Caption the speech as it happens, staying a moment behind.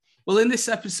Well, in this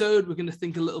episode, we're going to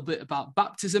think a little bit about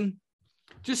baptism.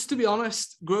 Just to be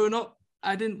honest, growing up,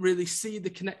 I didn't really see the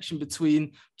connection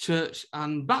between church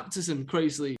and baptism,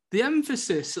 crazily. The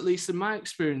emphasis, at least in my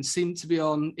experience, seemed to be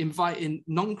on inviting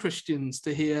non-Christians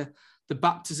to hear the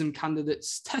baptism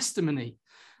candidate's testimony.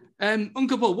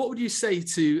 Uncle Paul, what would you say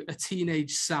to a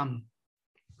teenage Sam?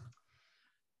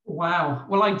 Wow.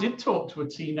 Well, I did talk to a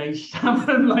teenage Sam,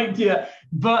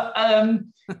 but I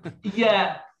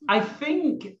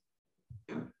think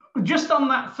just on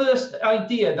that first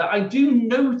idea that I do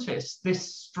notice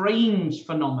this strange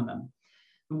phenomenon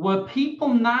where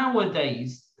people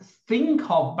nowadays think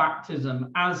of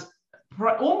baptism as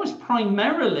almost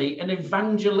primarily an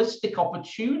evangelistic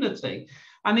opportunity.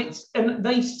 And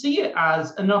they see it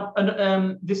as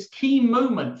this key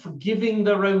moment for giving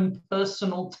their own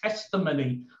personal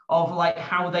testimony of like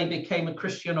how they became a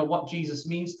Christian or what Jesus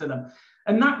means to them.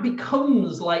 And that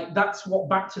becomes like, that's what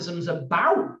baptism's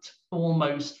about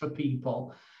almost for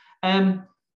people. And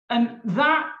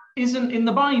that isn't in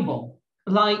the Bible.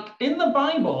 Like in the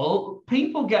Bible,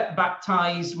 people get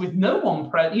baptized with no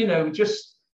one present,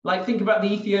 just like think about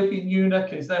the Ethiopian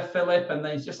eunuch, is there Philip? And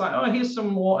they're just like, oh, here's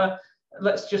some water.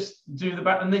 Let's just do the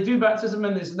baptism. And they do baptism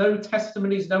and there's no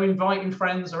testimonies, no inviting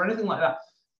friends or anything like that.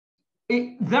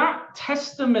 That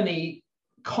testimony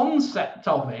concept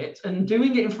of it and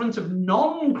doing it in front of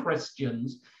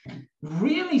non-Christians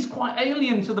really is quite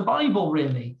alien to the Bible,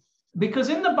 really, because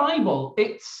in the Bible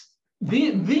it's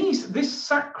this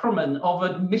sacrament of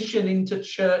admission into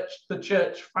church, the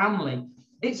church family.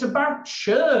 It's about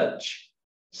church.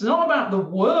 It's not about the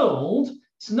world.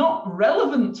 It's not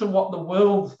relevant to what the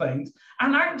world thinks.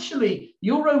 And actually,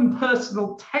 your own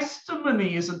personal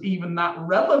testimony isn't even that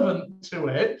relevant to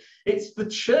it. It's the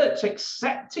church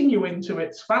accepting you into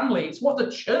its family. It's what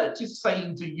the church is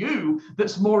saying to you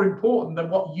that's more important than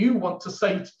what you want to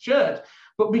say to church.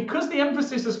 But because the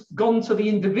emphasis has gone to the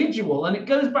individual, and it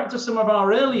goes back to some of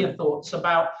our earlier thoughts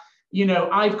about,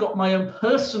 I've got my own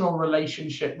personal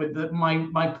relationship with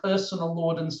my personal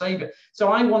Lord and Savior.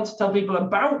 So I want to tell people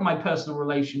about my personal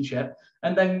relationship.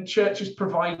 And then church is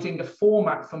providing a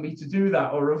format for me to do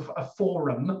that, or a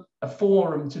forum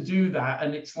to do that.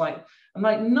 And it's like, I'm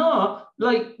like, no,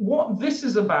 like what this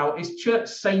is about is church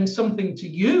saying something to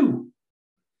you,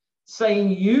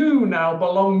 saying you now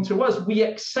belong to us. We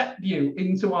accept you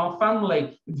into our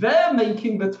family. They're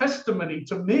making the testimony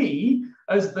to me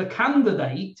as the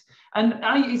candidate. And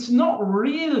it's not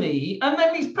really, and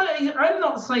then I'm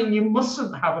not saying you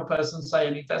mustn't have a person say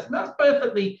any testimony. That's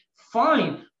perfectly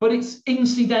fine, but it's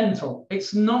incidental.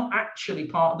 It's not actually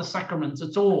part of the sacrament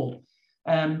at all.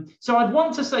 So I'd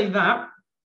want to say that.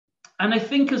 And I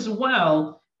think as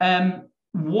well, how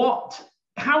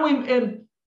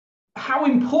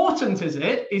important is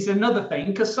it is another thing,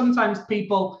 because sometimes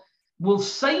people will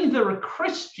say they're a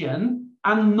Christian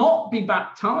and not be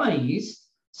baptized,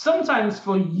 sometimes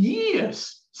for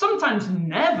years, sometimes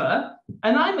never.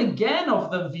 And I'm again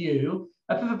of the view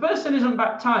that if a person isn't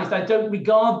baptized, I don't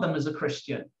regard them as a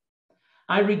Christian.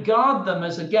 I regard them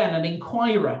as, again, an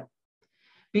inquirer.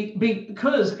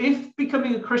 Because if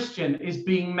becoming a Christian is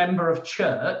being member of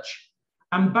church,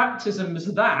 and baptism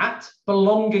is that,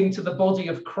 belonging to the body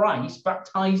of Christ,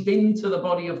 baptized into the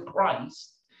body of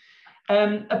Christ,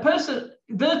 a person,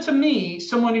 they're to me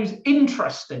someone who's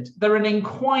interested. They're an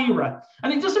inquirer.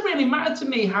 And it doesn't really matter to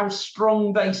me how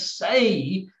strong they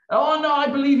say, oh, no, I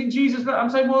believe in Jesus. But I'm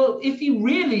saying, well, if he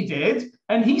really did,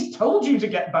 and he's told you to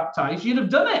get baptized, you'd have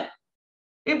done it.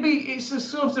 It's a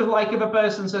sort of like if a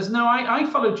person says, no, I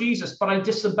follow Jesus, but I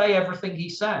disobey everything he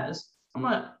says. I'm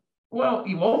like, well,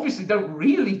 you obviously don't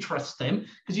really trust him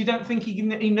because you don't think he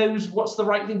knows what's the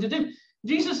right thing to do.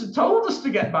 Jesus had told us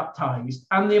to get baptized,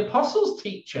 and the apostles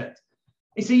teach it.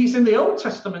 You see, it's in the Old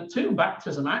Testament too,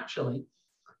 baptism, actually.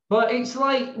 But it's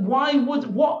like,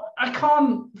 I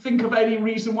can't think of any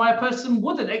reason why a person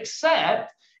wouldn't,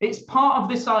 except it's part of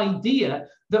this idea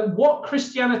that what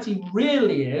Christianity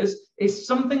really is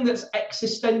something that's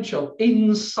existential,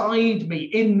 inside me,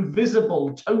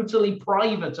 invisible, totally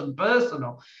private and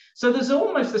personal. So there's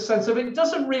almost a sense of it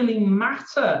doesn't really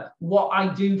matter what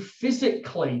I do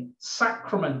physically,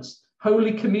 sacraments,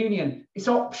 Holy Communion, it's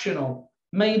optional.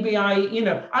 Maybe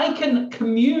I can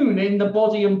commune in the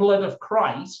body and blood of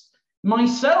Christ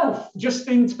myself, just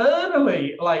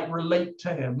internally, like relate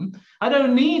to him. I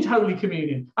don't need Holy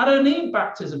Communion. I don't need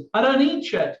baptism. I don't need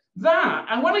church.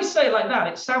 And when I say it like that,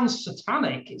 it sounds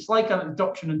satanic. It's like a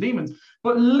doctrine of demons.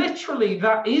 But literally,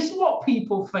 that is what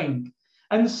people think.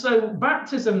 And so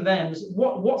baptism then,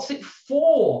 what's it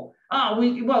for?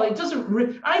 It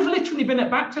doesn't. I've literally been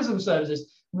at baptism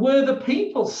services where the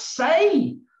people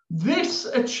say, This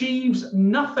achieves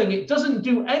nothing. It doesn't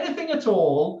do anything at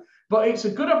all, but it's a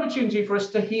good opportunity for us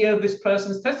to hear this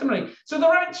person's testimony. So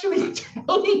they're actually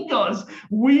telling us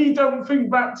we don't think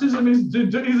baptism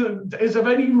is of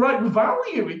any right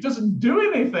value. It doesn't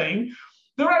do anything.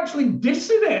 They're actually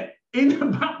dissing it in a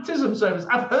baptism service.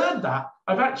 I've heard that.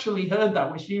 I've actually heard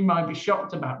that, which you might be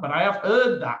shocked about, but I have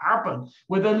heard that happen,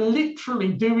 where they're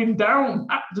literally doing down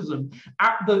baptism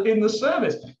in the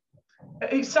service.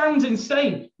 It sounds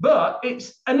insane, but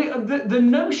the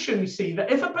notion, you see,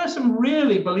 that if a person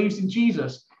really believes in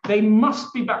Jesus, they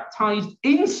must be baptized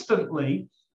instantly.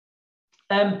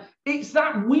 It's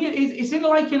that weird. It's in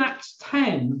like in Acts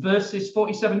 10, verses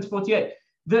 47 to 48.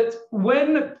 That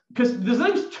because there's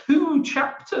those 2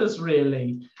 chapters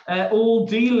really, all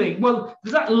dealing, well,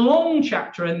 there's that long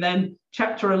chapter and then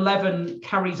chapter 11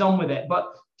 carries on with it.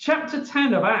 But chapter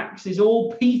 10 of Acts is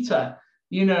all Peter,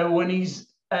 when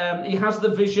he has the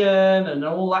vision and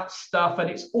all that stuff. And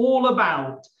it's all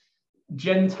about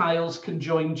Gentiles can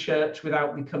join church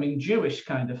without becoming Jewish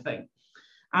kind of thing.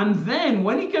 And then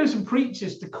when he goes and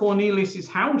preaches to Cornelius's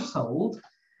household,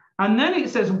 and then it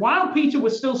says, while Peter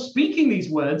was still speaking these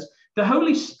words, the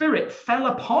Holy Spirit fell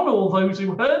upon all those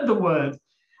who heard the word.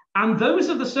 And those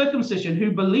of the circumcision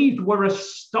who believed were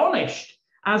astonished,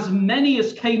 as many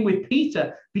as came with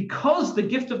Peter, because the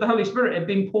gift of the Holy Spirit had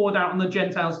been poured out on the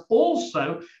Gentiles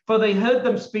also, for they heard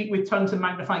them speak with tongues and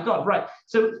magnify God. Right.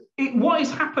 So what is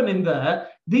happening there,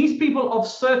 these people of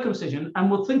circumcision,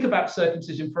 and we'll think about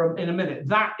circumcision in a minute,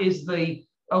 that is the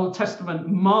Old Testament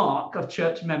mark of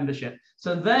church membership.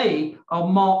 So they are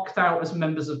marked out as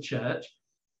members of church.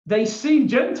 They see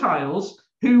Gentiles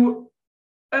who,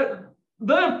 they're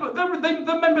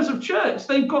members of church.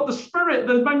 They've got the Spirit,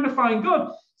 they're magnifying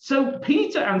God. So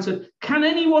Peter answered, can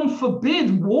anyone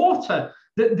forbid water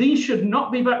that these should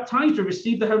not be baptized or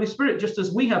receive the Holy Spirit just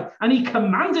as we have? And he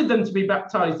commanded them to be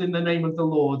baptized in the name of the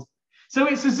Lord. So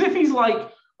it's as if he's like,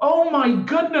 oh my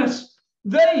goodness,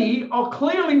 they are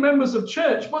clearly members of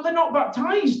church, but they're not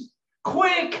baptized.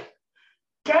 Quick,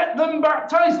 get them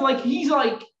baptized. Like he's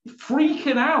like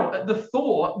freaking out at the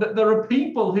thought that there are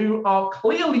people who are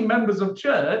clearly members of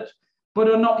church,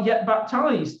 but are not yet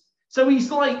baptized. So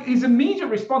he's like, his immediate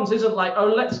response isn't like,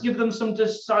 oh, let's give them some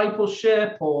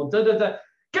discipleship or get them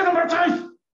baptized.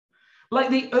 Like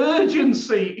the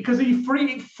urgency, because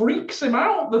it freaks him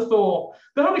out, the thought.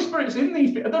 The Holy Spirit's in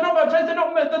these people. They're not baptized,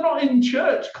 they're not in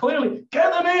church, clearly.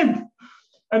 Get them in.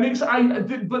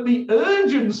 And but the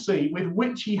urgency with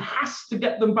which he has to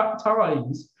get them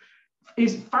baptized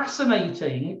is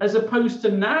fascinating, as opposed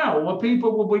to now where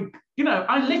people will be,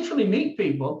 I literally meet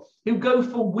people who go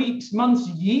for weeks, months,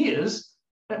 years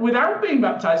without being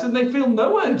baptized, and they feel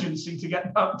no urgency to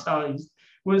get baptized.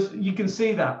 You can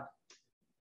see that.